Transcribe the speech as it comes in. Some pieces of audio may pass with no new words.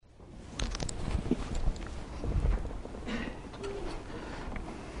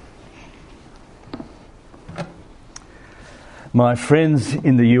My friends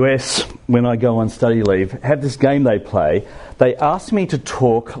in the US, when I go on study leave, have this game they play. They ask me to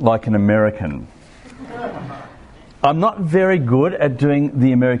talk like an American. I'm not very good at doing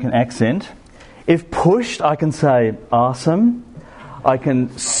the American accent. If pushed, I can say awesome. I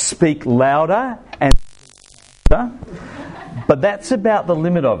can speak louder and but that's about the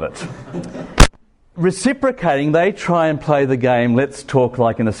limit of it. Reciprocating, they try and play the game, let's talk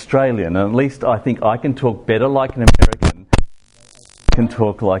like an Australian. And at least I think I can talk better like an American, can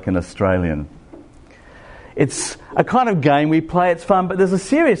talk like an Australian. It's a kind of game we play, it's fun, but there's a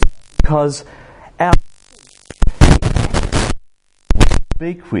serious because our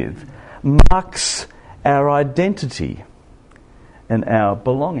speak with marks our identity and our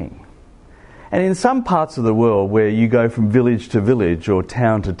belonging. And in some parts of the world where you go from village to village or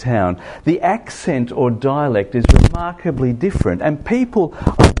town to town, the accent or dialect is remarkably different, and people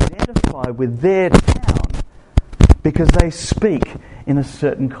identify with their town because they speak in a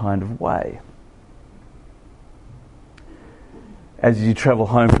certain kind of way. As you travel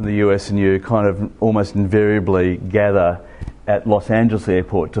home from the US and you kind of almost invariably gather at Los Angeles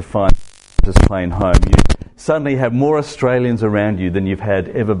Airport to find this plane home, you suddenly have more Australians around you than you've had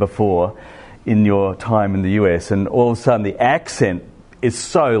ever before in your time in the US, and all of a sudden the accent is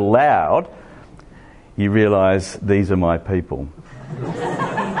so loud you realise these are my people.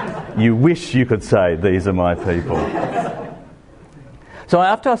 You wish you could say these are my people. So I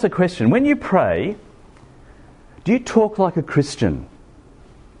have to ask a question. When you pray, do you talk like a Christian?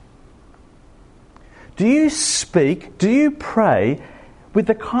 Do you pray with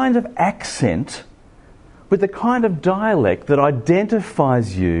the kind of accent, with the kind of dialect that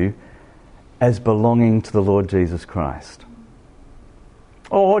identifies you as belonging to the Lord Jesus Christ?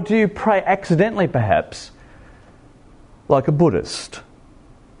 Or do you pray accidentally, perhaps, like a Buddhist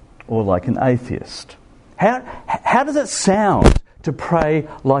or like an atheist? How does it sound to pray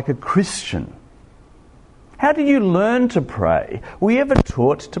like a Christian? How do you learn to pray? Were you ever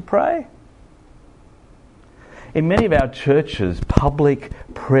taught to pray? In many of our churches, public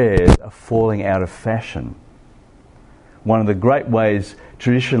prayers are falling out of fashion. One of the great ways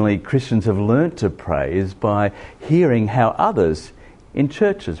traditionally Christians have learnt to pray is by hearing how others in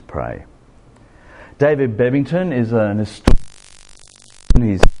churches pray. David Bebbington is an historian.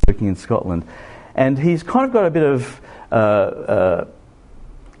 He's working in Scotland, and he's kind of got a bit of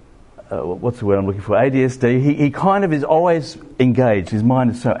what's the word I'm looking for? ADSD. He kind of is always engaged. His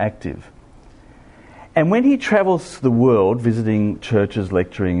mind is so active. And when he travels the world, visiting churches,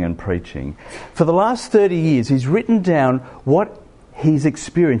 lecturing and preaching, for the last 30 years he's written down what he's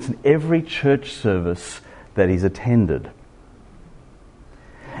experienced in every church service that he's attended.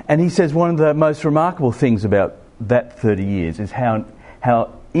 And he says one of the most remarkable things about that 30 years is how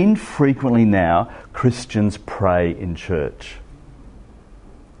infrequently now Christians pray in church.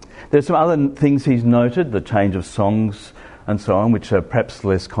 There's some other things he's noted, the change of songs and so on, which are perhaps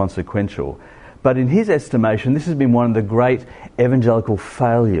less consequential. But in his estimation, this has been one of the great evangelical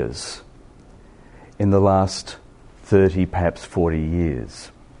failures in the last 30, perhaps 40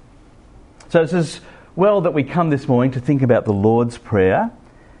 years. So it's as well that we come this morning to think about the Lord's Prayer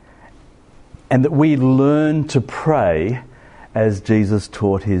and that we learn to pray as Jesus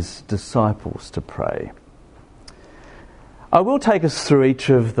taught his disciples to pray. I will take us through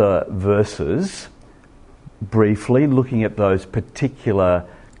each of the verses briefly, looking at the particular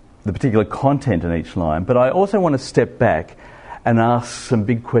content in each line, but I also want to step back and ask some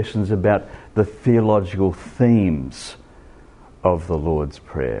big questions about the theological themes of the Lord's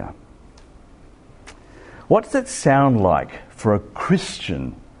Prayer. What does it sound like for a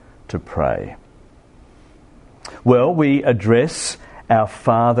Christian to pray? Well, we address our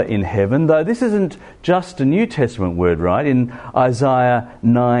Father in heaven, though this isn't just a New Testament word, right? In Isaiah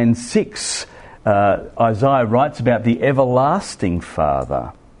 9:6, Isaiah writes about the everlasting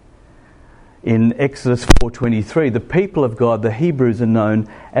Father. In Exodus 4:23, the people of God, the Hebrews, are known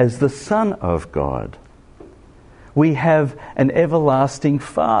as the Son of God. We have an everlasting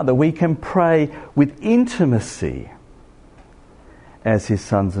Father. We can pray with intimacy as his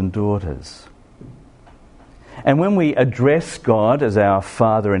sons and daughters. And when we address God as our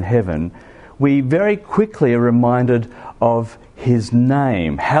Father in heaven, we very quickly are reminded of his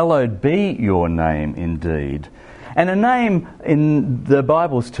name. Hallowed be your name indeed. And a name in the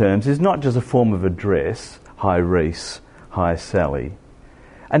Bible's terms is not just a form of address, hi Reese, hi Sally.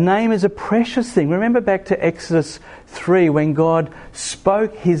 A name is a precious thing. Remember back to Exodus 3 when God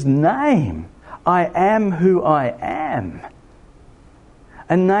spoke his name. I am who I am.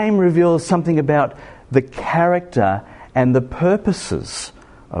 A name reveals something about the character and the purposes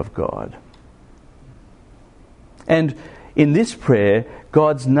of God. And in this prayer,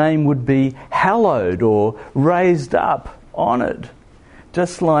 God's name would be hallowed or raised up, honoured,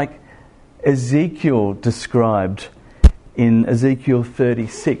 just like Ezekiel described in Ezekiel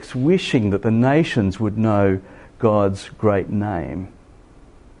 36, wishing that the nations would know God's great name.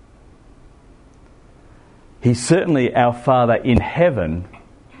 He's certainly our Father in heaven,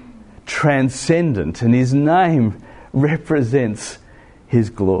 transcendent, and his name represents his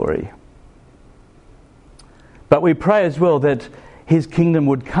glory. But we pray as well that his kingdom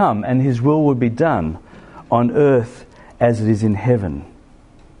would come and his will would be done on earth as it is in heaven.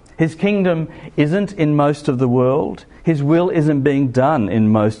 His kingdom isn't in most of the world. His will isn't being done in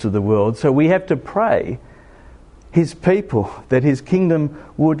most of the world. So we have to pray, his people, that his kingdom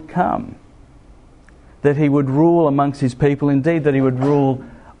would come, that he would rule amongst his people, indeed that he would rule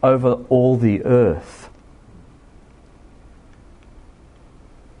over all the earth.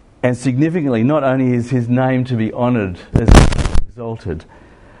 And significantly, not only is his name to be honoured as exalted,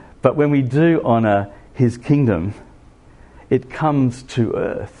 but when we do honour his kingdom, it comes to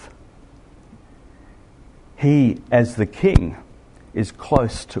earth. He, as the king, is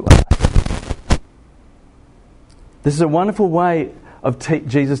close to us. This is a wonderful way of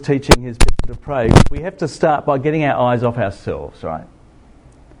Jesus teaching his people to pray. We have to start by getting our eyes off ourselves, right?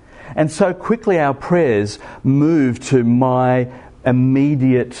 And so quickly our prayers move to my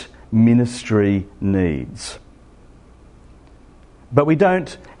immediate ministry needs. But we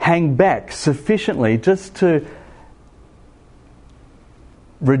don't hang back sufficiently just to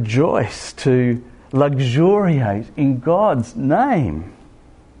rejoice, to luxuriate in God's name.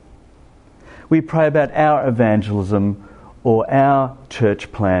 We pray about our evangelism or our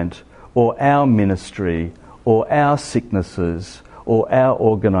church plant or our ministry or our sicknesses or our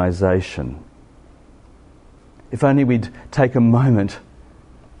organisation. If only we'd take a moment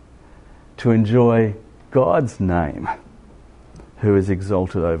to enjoy God's name, who is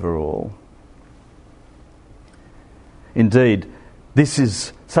exalted over all. Indeed, this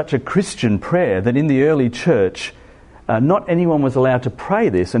is such a Christian prayer that in the early church, not anyone was allowed to pray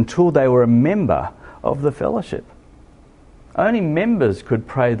this until they were a member of the fellowship. Only members could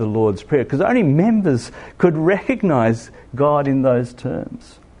pray the Lord's Prayer, because only members could recognise God in those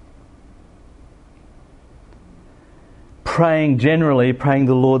terms. Praying generally, praying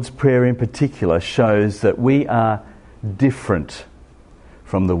the Lord's Prayer in particular, shows that we are different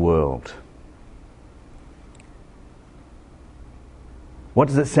from the world. What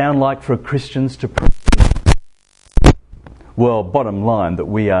does it sound like for Christians to pray? Well, bottom line, that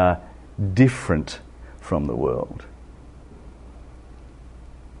we are different from the world.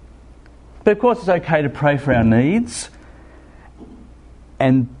 But of course it's okay to pray for our needs.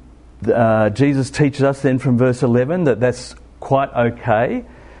 And Jesus teaches us then from verse 11 that that's quite okay.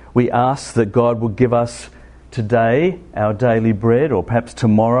 We ask that God will give us today our daily bread, or perhaps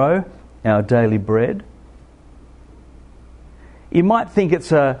tomorrow our daily bread. You might think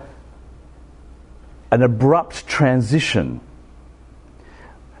it's an abrupt transition,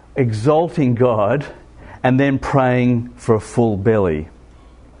 exalting God and then praying for a full belly,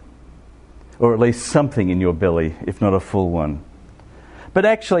 or at least something in your belly, if not a full one. But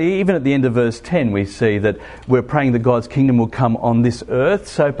actually, even at the end of verse 10, we see that we're praying that God's kingdom will come on this earth,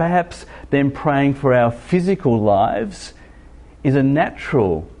 so perhaps then praying for our physical lives is a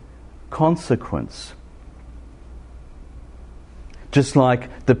natural consequence. Just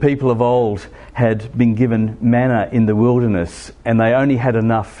like the people of old had been given manna in the wilderness and they only had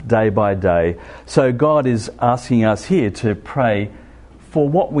enough day by day. So God is asking us here to pray for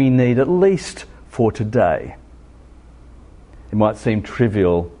what we need, at least for today. It might seem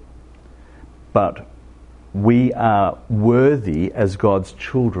trivial, but we are worthy as God's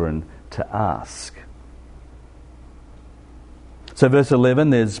children to ask. So verse 11,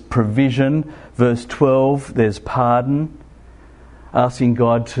 there's provision. Verse 12, there's pardon. Asking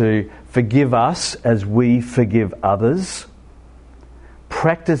God to forgive us as we forgive others.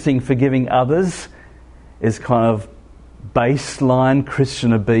 Practicing forgiving others is kind of baseline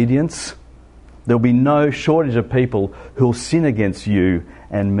Christian obedience. There'll be no shortage of people who'll sin against you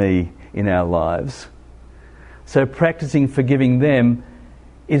and me in our lives. So practicing forgiving them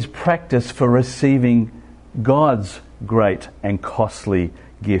is practice for receiving God's great and costly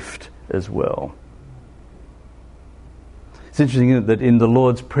gift as well. It's interesting that in the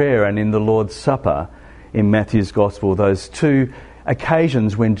Lord's Prayer and in the Lord's Supper in Matthew's Gospel, those two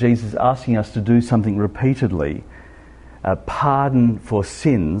occasions when Jesus is asking us to do something repeatedly, pardon for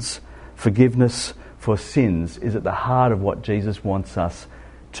sins, forgiveness for sins, is at the heart of what Jesus wants us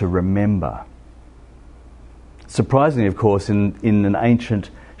to remember. Surprisingly, of course, in an ancient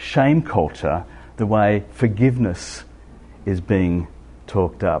shame culture, the way forgiveness is being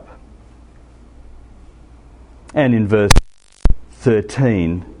talked up. And in verse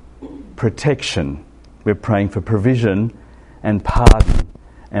 13, protection. We're praying for provision and pardon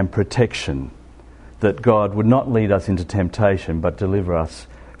and protection, that God would not lead us into temptation but deliver us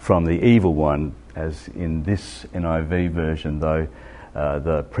from the evil one, as in this NIV version, though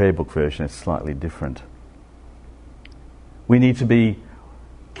the prayer book version is slightly different. We need to be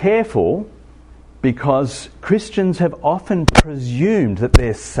careful because Christians have often presumed that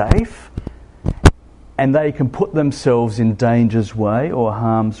they're safe and they can put themselves in danger's way or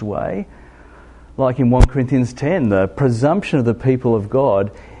harm's way. Like in 1 Corinthians 10, the presumption of the people of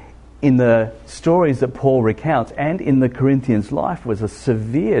God in the stories that Paul recounts and in the Corinthians' life was a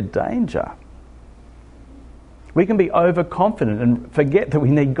severe danger. We can be overconfident and forget that we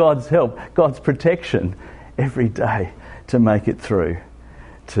need God's help, God's protection every day to make it through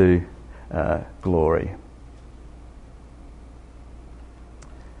to glory.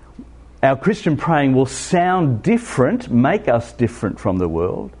 Our Christian praying will sound different, make us different from the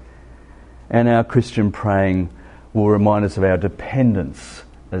world, and our Christian praying will remind us of our dependence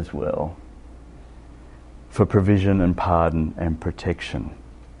as well for provision and pardon and protection.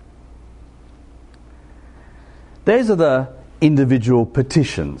 These are the individual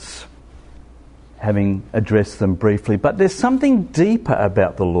petitions, having addressed them briefly, but there's something deeper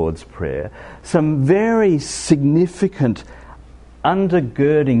about the Lord's Prayer, some very significant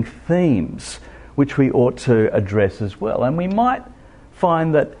undergirding themes which we ought to address as well. And we might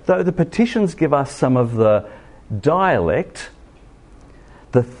find that though the petitions give us some of the dialect,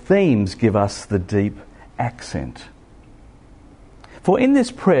 the themes give us the deep accent. For in this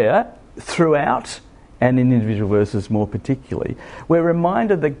prayer, throughout and in individual verses more particularly, we're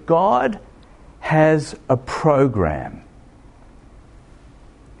reminded that God has a program.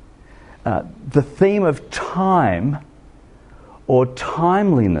 The theme of time or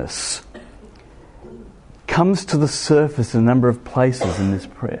timeliness comes to the surface in a number of places in this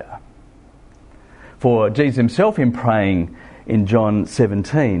prayer. For Jesus himself, in praying in John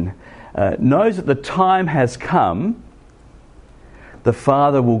 17, knows that the time has come. The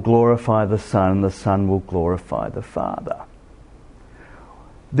Father will glorify the Son, and the Son will glorify the Father.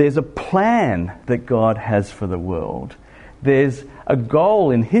 There's a plan that God has for the world. There's a goal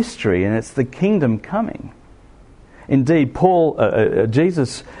in history, and it's the kingdom coming. Indeed,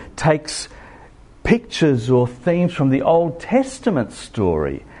 Jesus takes pictures or themes from the Old Testament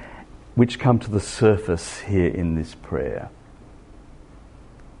story which come to the surface here in this prayer.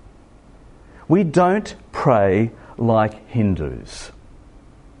 We don't pray like Hindus.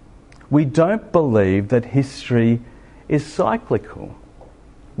 We don't believe that history is cyclical.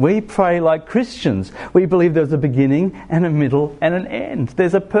 We pray like Christians. We believe there's a beginning and a middle and an end.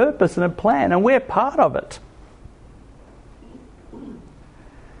 There's a purpose and a plan, and we're part of it.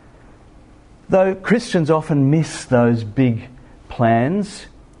 Though Christians often miss those big plans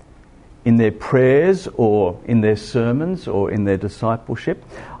in their prayers or in their sermons or in their discipleship.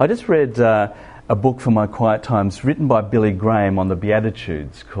 I just read a book for my quiet times written by Billy Graham on the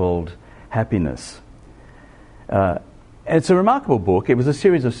Beatitudes called Happiness. And it's a remarkable book. It was a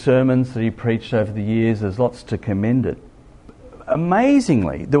series of sermons that he preached over the years. There's lots to commend it.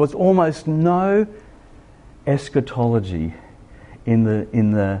 Amazingly, there was almost no eschatology in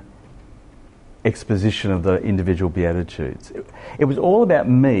the exposition of the individual Beatitudes. It was all about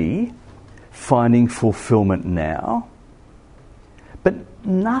me finding fulfillment now, but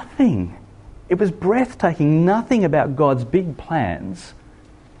nothing. It was breathtaking, nothing about God's big plans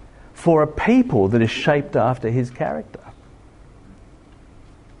for a people that is shaped after his character.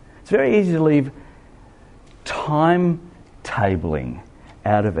 It's very easy to leave time-tabling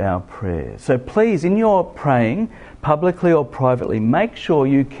out of our prayers. So please, in your praying, publicly or privately, make sure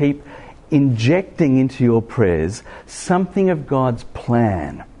you keep injecting into your prayers something of God's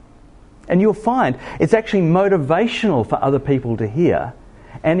plan. And you'll find it's actually motivational for other people to hear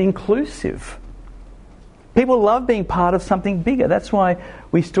and inclusive. People love being part of something bigger. That's why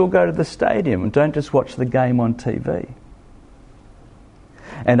we still go to the stadium and don't just watch the game on TV.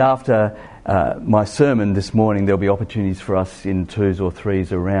 And after my sermon this morning, there'll be opportunities for us in twos or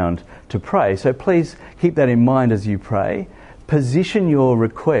threes around to pray. So please keep that in mind as you pray. Position your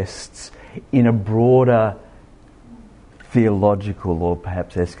requests in a broader theological or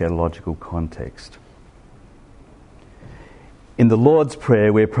perhaps eschatological context. In the Lord's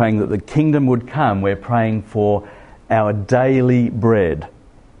Prayer, we're praying that the kingdom would come. We're praying for our daily bread.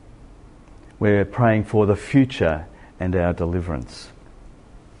 We're praying for the future and our deliverance.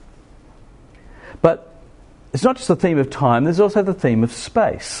 But it's not just the theme of time, there's also the theme of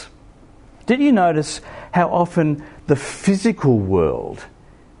space. Did you notice how often the physical world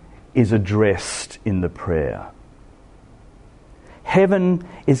is addressed in the prayer? Heaven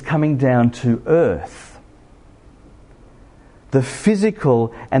is coming down to earth. The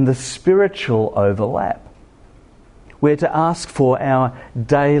physical and the spiritual overlap. We're to ask for our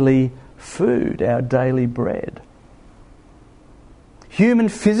daily food, our daily bread. Human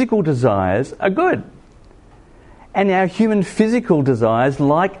physical desires are good. And our human physical desires,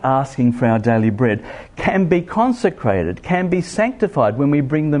 like asking for our daily bread, can be consecrated, can be sanctified when we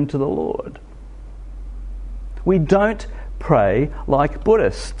bring them to the Lord. We don't pray like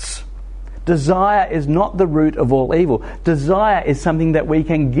Buddhists. Desire is not the root of all evil. Desire is something that we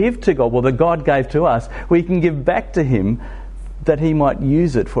can give to God, well, that God gave to us. We can give back to Him that He might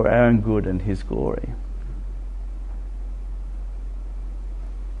use it for our own good and His glory.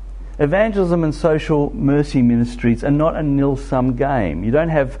 Evangelism and social mercy ministries are not a nil-sum game. You don't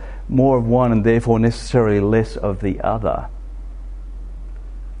have more of one and therefore necessarily less of the other.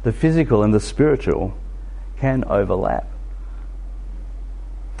 The physical and the spiritual can overlap.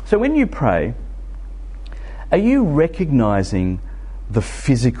 So when you pray, are you recognising the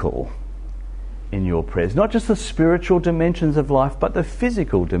physical in your prayers? Not just the spiritual dimensions of life, but the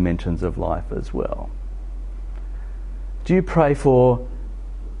physical dimensions of life as well. Do you pray for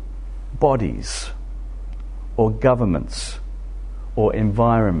bodies, or governments, or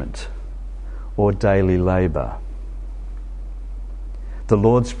environment, or daily labour? The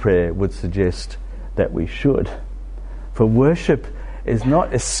Lord's Prayer would suggest that we should. For worship is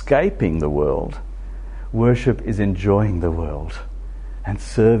not escaping the world. Worship is enjoying the world and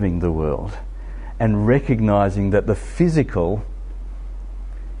serving the world and recognising that the physical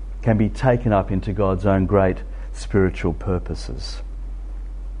can be taken up into God's own great spiritual purposes.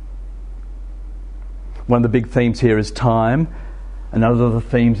 One of the big themes here is time. Another of the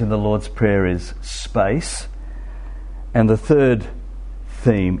themes in the Lord's Prayer is space. And the third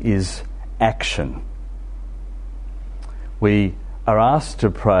theme is action. We are asked to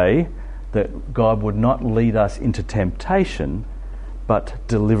pray that God would not lead us into temptation, but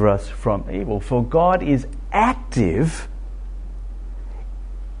deliver us from evil. For God is active,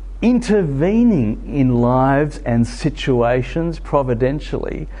 intervening in lives and situations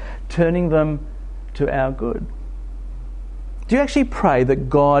providentially, turning them to our good. Do you actually pray that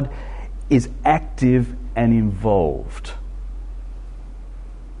God is active and involved?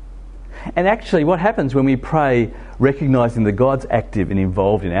 And actually what happens when we pray recognising that God's active and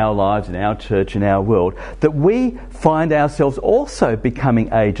involved in our lives, in our church, in our world, that we find ourselves also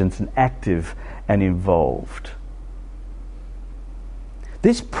becoming agents and active and involved.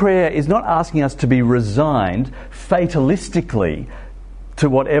 This prayer is not asking us to be resigned fatalistically to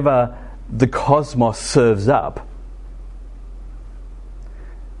whatever the cosmos serves up.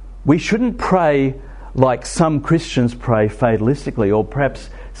 We shouldn't pray like some Christians pray fatalistically, or perhaps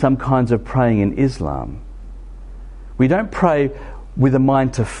some kinds of praying in Islam. We don't pray with a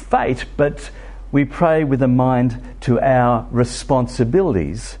mind to fate, but we pray with a mind to our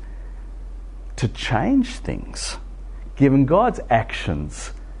responsibilities to change things, given God's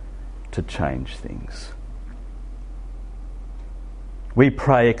actions to change things. We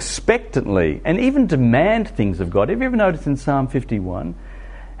pray expectantly and even demand things of God. Have you ever noticed in Psalm 51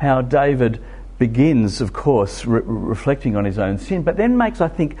 how David begins, of course, reflecting on his own sin, but then makes, I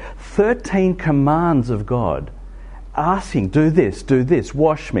think, 13 commands of God, asking, do this,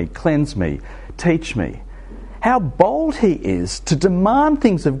 wash me, cleanse me, teach me. How bold he is to demand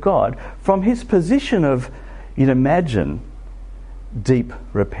things of God from his position of, you'd imagine, deep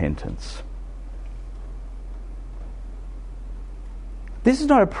repentance. This is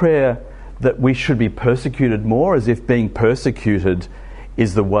not a prayer that we should be persecuted more, as if being persecuted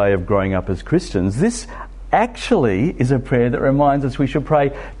is the way of growing up as Christians. This actually is a prayer that reminds us we should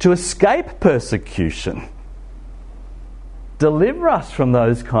pray to escape persecution. Deliver us from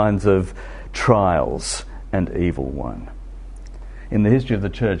those kinds of trials and evil one. In the history of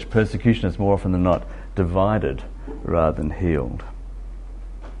the church, persecution has more often than not divided rather than healed.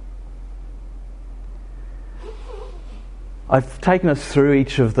 I've taken us through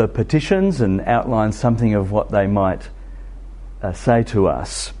each of the petitions and outlined something of what they might say to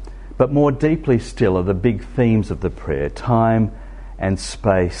us. But more deeply still are the big themes of the prayer: time and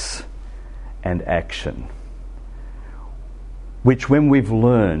space and action, which, when we've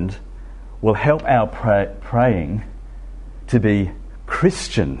learned, will help our praying to be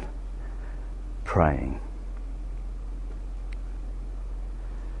Christian praying.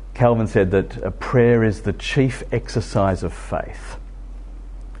 Calvin said that a prayer is the chief exercise of faith.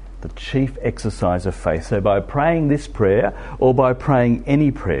 The chief exercise of faith. So by praying this prayer, or by praying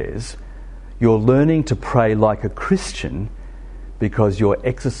any prayers, You're learning to pray like a Christian because you're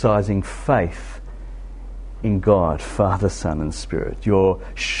exercising faith in God, Father, Son and Spirit. You're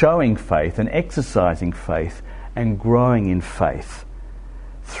showing faith and exercising faith and growing in faith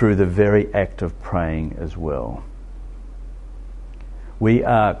through the very act of praying as well. We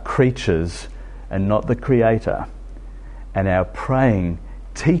are creatures and not the Creator, and our praying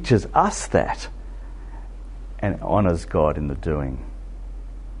teaches us that and honours God in the doing.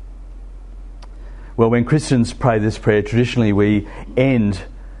 Well, when Christians pray this prayer, traditionally we end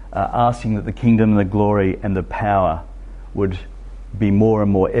asking that the kingdom and the glory and the power would be more and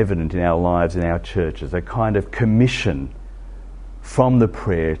more evident in our lives, in our churches, a kind of commission from the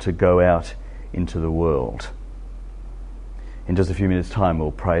prayer to go out into the world. In just a few minutes' time,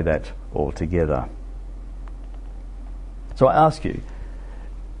 we'll pray that all together. So I ask you,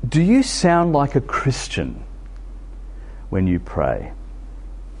 do you sound like a Christian when you pray?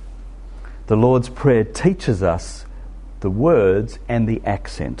 The Lord's Prayer teaches us the words and the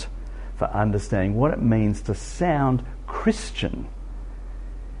accent for understanding what it means to sound Christian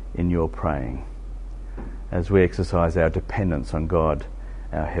in your praying as we exercise our dependence on God,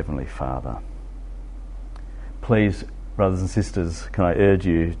 our Heavenly Father. Please, brothers and sisters, can I urge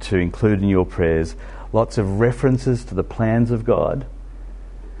you to include in your prayers lots of references to the plans of God,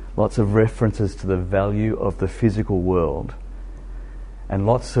 lots of references to the value of the physical world, and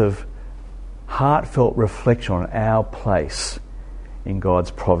lots of heartfelt reflection on our place in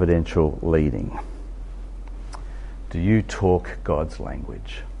God's providential leading. Do you talk God's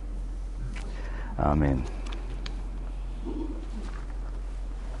language? Amen.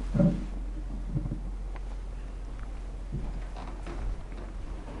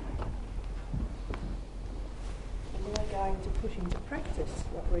 Going to put into practice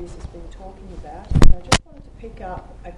what Reese has been talking about. And I just wanted to pick up a